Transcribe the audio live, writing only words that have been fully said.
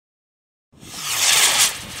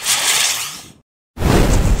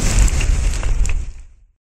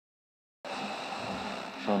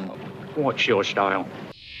What's your style?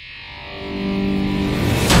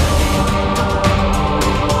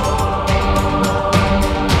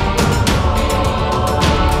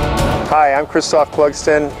 Hi, I'm Christophe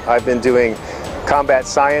Clugston. I've been doing combat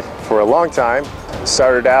science for a long time.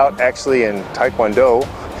 Started out actually in Taekwondo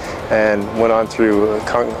and went on through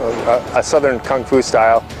a southern Kung Fu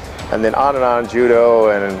style, and then on Judo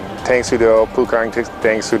and Tang Sudo, Pukang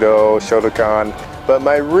Tang Sudo, Shotokan. But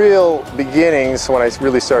my real beginnings, when I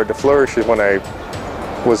really started to flourish, is when I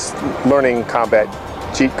was learning combat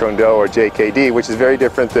Jeet Kune Do or JKD, which is very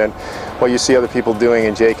different than what you see other people doing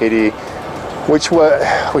in JKD,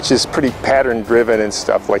 which is pretty pattern driven and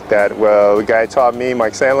stuff like that. Well, the guy taught me,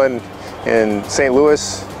 Mike Sandlin, in St.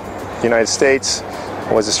 Louis, United States,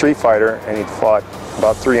 was a street fighter, and he'd fought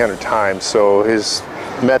about 300 times. So his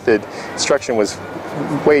method, instruction was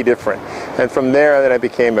way different. And from there, then I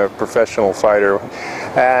became a professional fighter.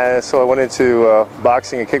 And so I went into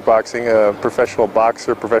boxing and kickboxing, a professional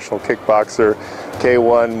boxer, professional kickboxer,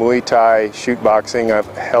 K1, Muay Thai, shoot boxing. I've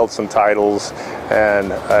held some titles,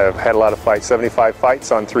 and I've had a lot of fights, 75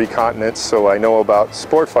 fights on 3 continents, so I know about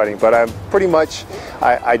sport fighting. But I'm pretty much,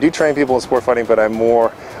 I do train people in sport fighting, but I'm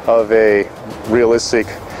more of a realistic,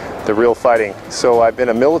 the real fighting. So I've been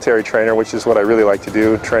a military trainer, which is what I really like to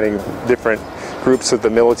do, training different groups of the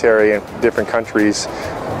military in different countries,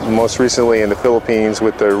 most recently in the Philippines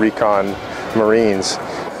with the Recon Marines.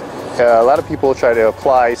 A lot of people try to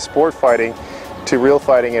apply sport fighting to real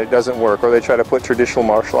fighting and it doesn't work, or they try to put traditional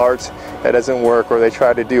martial arts, it doesn't work, or they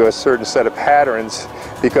try to do a certain set of patterns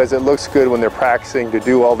because it looks good when they're practicing to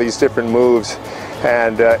do all these different moves,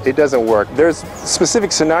 and it doesn't work. There's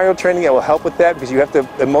specific scenario training that will help with that, because you have to,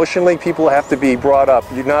 emotionally, people have to be brought up.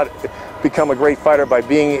 You not become a great fighter by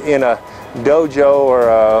being in a dojo or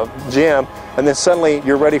a gym and then suddenly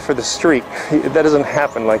you're ready for the street. That doesn't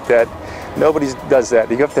happen like that. Nobody does that.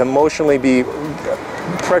 You have to emotionally be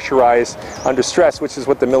pressurized under stress, which is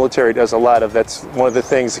what the military does a lot of. That's one of the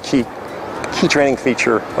things, the key training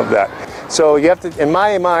feature of that. So you have to, in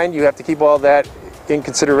my mind, you have to keep all that in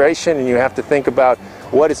consideration, and you have to think about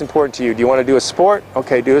what is important to you. Do you want to do a sport?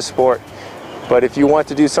 Okay, do a sport. But if you want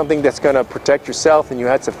to do something that's going to protect yourself, then you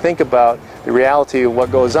have to think about the reality of what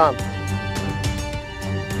goes on.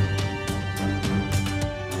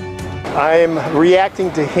 I'm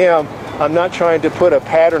reacting to him. I'm not trying to put a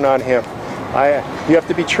pattern on him. You have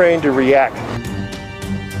to be trained to react.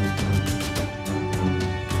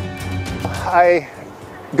 I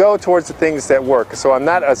go towards the things that work. So I'm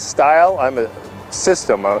not a style, I'm a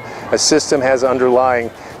system. A system has underlying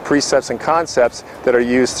precepts and concepts that are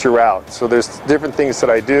used throughout. So there's different things that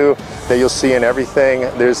I do that you'll see in everything.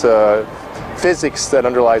 There's physics that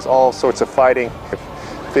underlies all sorts of fighting. I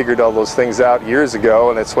figured all those things out years ago,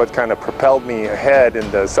 and it's what kind of propelled me ahead in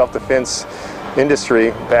the self-defense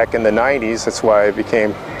industry back in the 90s. That's why I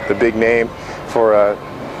became the big name for a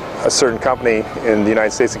certain company in the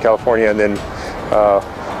United States and California, and then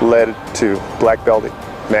led to Black Belt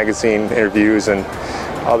magazine interviews and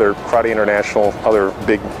other Karate International, other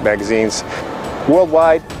big magazines.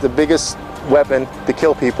 Worldwide, the biggest weapon to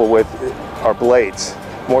kill people with are blades.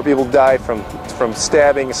 More people die from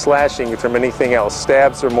stabbing, slashing, from anything else.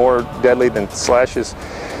 Stabs are more deadly than slashes.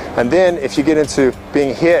 And then if you get into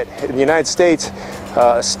being hit, in the United States,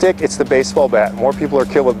 a stick, it's the baseball bat. More people are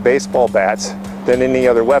killed with baseball bats than any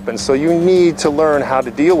other weapon. So you need to learn how to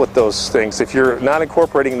deal with those things. If you're not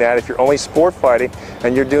incorporating that, if you're only sport fighting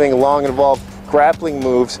and you're doing long involved grappling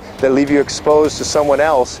moves that leave you exposed to someone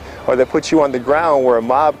else, or that put you on the ground where a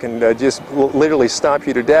mob can just literally stomp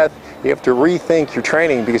you to death, you have to rethink your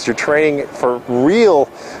training, because you're training for real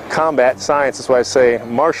combat science. That's why I say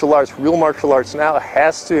martial arts, real martial arts now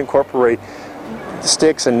has to incorporate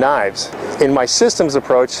sticks and knives. In my systems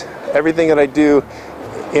approach, everything that I do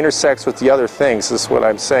intersects with the other things, is what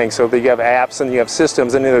I'm saying. So that you have apps and you have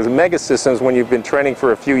systems, and then there's mega systems. When you've been training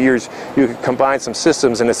for a few years, you can combine some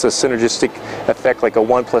systems and it's a synergistic effect, like a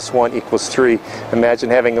 1 + 1 = 3. Imagine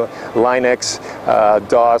having Linux,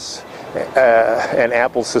 DOS, and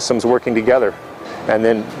Apple systems working together, and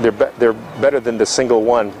then they're better than the single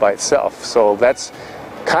one by itself. So that's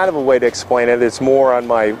kind of a way to explain it. It's more on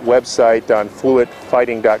my website on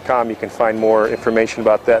fluidfighting.com. You can find more information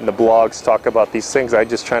about that, and the blogs talk about these things. I'm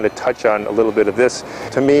just trying to touch on a little bit of this.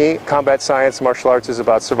 To me, combat science, martial arts is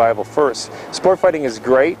about survival first. Sport fighting is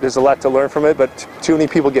great. There's a lot to learn from it, but too many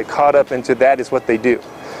people get caught up into that is what they do.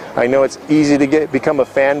 I know it's easy to become a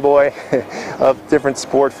fanboy of different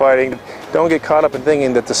sport fighting. Don't get caught up in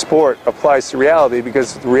thinking that the sport applies to reality,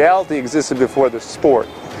 because reality existed before the sport.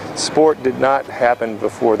 Sport did not happen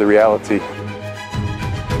before the reality.